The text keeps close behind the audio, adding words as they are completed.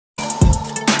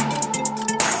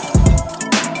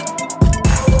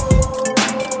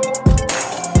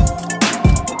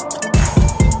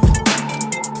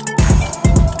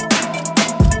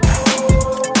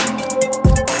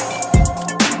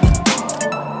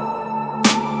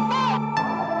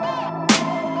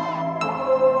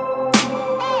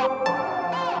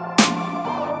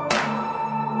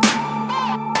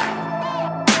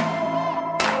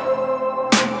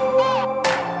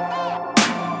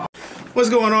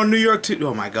going on, New York?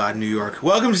 Oh my God, New York.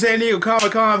 Welcome to San Diego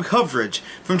Comic-Con coverage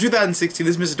from 2016.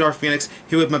 This is Mr. Dark Phoenix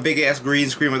here with my big-ass green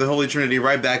screen with the Holy Trinity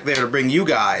right back there to bring you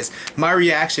guys my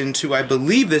reaction to, I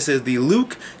believe this is the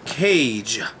Luke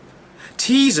Cage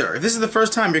teaser. If this is the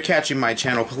first time you're catching my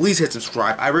channel, please hit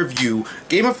subscribe. I review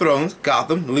Game of Thrones,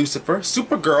 Gotham, Lucifer,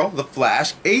 Supergirl, The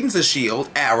Flash, Agents of S.H.I.E.L.D.,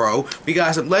 Arrow. We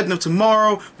got some Legend of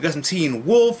Tomorrow. We got some Teen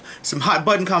Wolf, some hot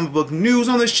button comic book news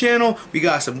on this channel. We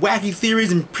got some wacky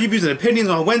theories and previews and opinions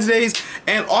on Wednesdays,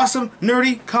 and awesome,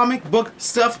 nerdy comic book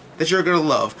stuff that you're gonna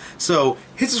love. So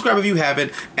hit subscribe if you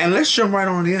haven't, and let's jump right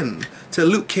on in to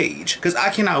Luke Cage, because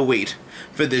I cannot wait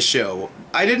for this show.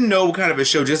 I didn't know what kind of a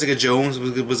show Jessica Jones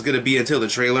was going to be until the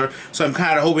trailer, so I'm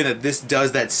kind of hoping that this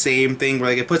does that same thing where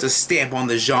like it puts a stamp on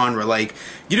the genre. Like,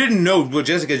 you didn't know what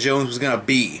Jessica Jones was going to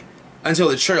be until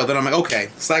the trailer. Then I'm like, okay,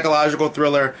 psychological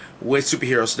thriller with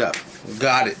superhero stuff.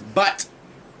 Got it. But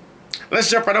let's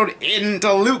jump right on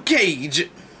into Luke Cage.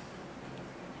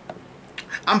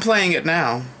 I'm playing it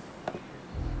now.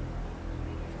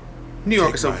 New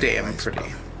York is so damn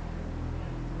pretty.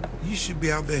 You should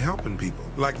be out there helping people,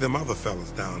 like them other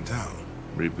fellas downtown.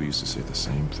 Rita used to say the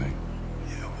same thing.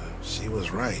 Yeah, well, she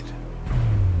was right.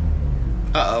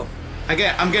 Uh-oh.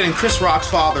 I'm getting Chris Rock's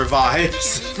father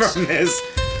vibes from this.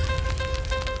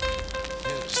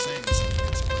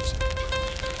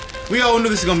 We all knew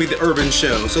this was going to be the urban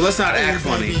show, so let's not act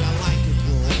funny.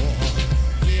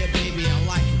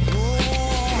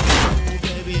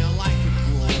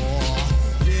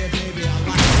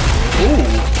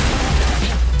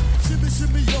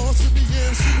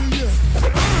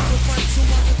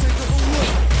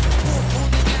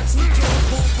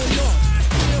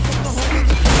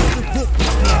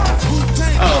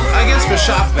 For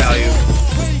shock value.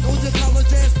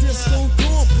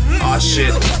 Aw,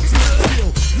 shit.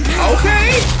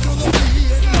 Okay.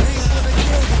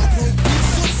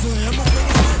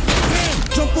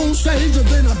 Jump on stage and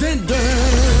then I vendor.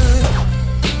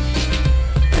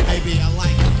 Baby, I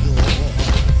like it raw.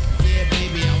 Yeah,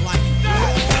 baby, I like it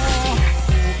raw. Oh,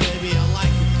 baby, I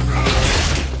like it raw.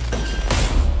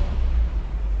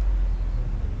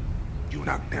 You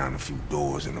knocked down a few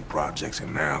doors in the projects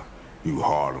and now you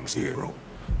Harlem's hero.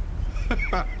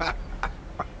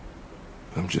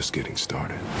 I'm just getting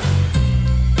started.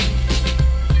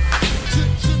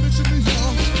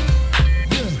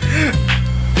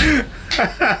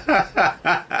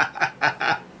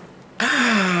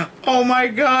 Oh my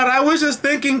God, I was just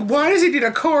thinking, why does he need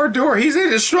a car door? He's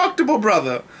indestructible,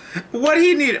 brother. What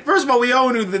he needed? First of all, we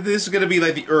all knew that this was going to be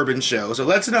like the urban show, so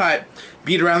let's not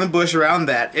beat around the bush around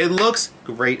that. It looks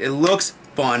great. It looks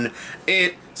fun.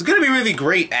 It's going to be really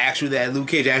great, actually, that Luke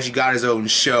Cage actually got his own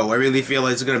show. I really feel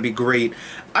like it's going to be great.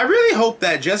 I really hope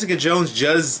that Jessica Jones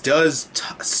just does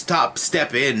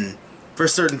step in for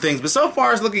certain things. But so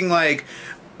far, it's looking like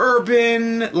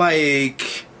urban,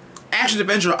 like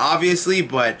action-adventure, obviously.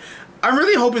 But I'm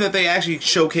really hoping that they actually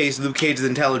showcase Luke Cage's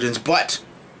intelligence. But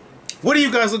what are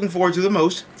you guys looking forward to the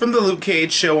most from the Luke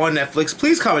Cage show on Netflix?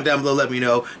 Please comment down below, let me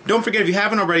know. Don't forget, if you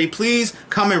haven't already, please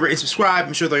comment, rate, and subscribe.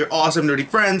 I'm sure they're your awesome, nerdy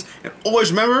friends. And always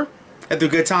remember that through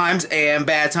good times and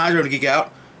bad times, you're going to geek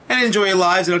out and enjoy your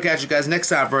lives. And I'll catch you guys next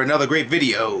time for another great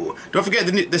video. Don't forget,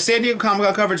 the San Diego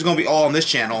Comic-Con coverage is going to be all on this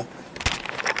channel.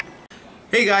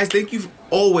 Hey guys, thank you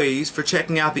always for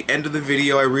checking out the end of the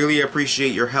video. I really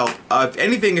appreciate your help. If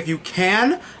anything, if you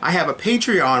can, I have a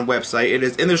Patreon website. It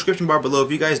is in the description bar below.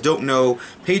 If you guys don't know,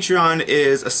 Patreon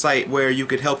is a site where you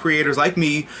could help creators like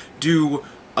me do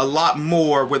a lot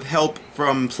more with help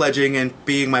from pledging and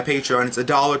being my Patreon. It's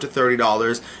 $1 to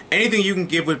 $30. Anything you can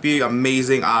give would be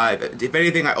amazing. If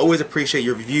anything, I always appreciate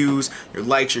your views, your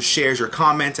likes, your shares, your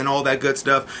comments, and all that good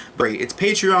stuff. Great. It's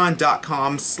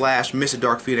patreon.com/Mr.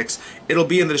 Dark Phoenix. It'll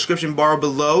be in the description bar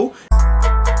below.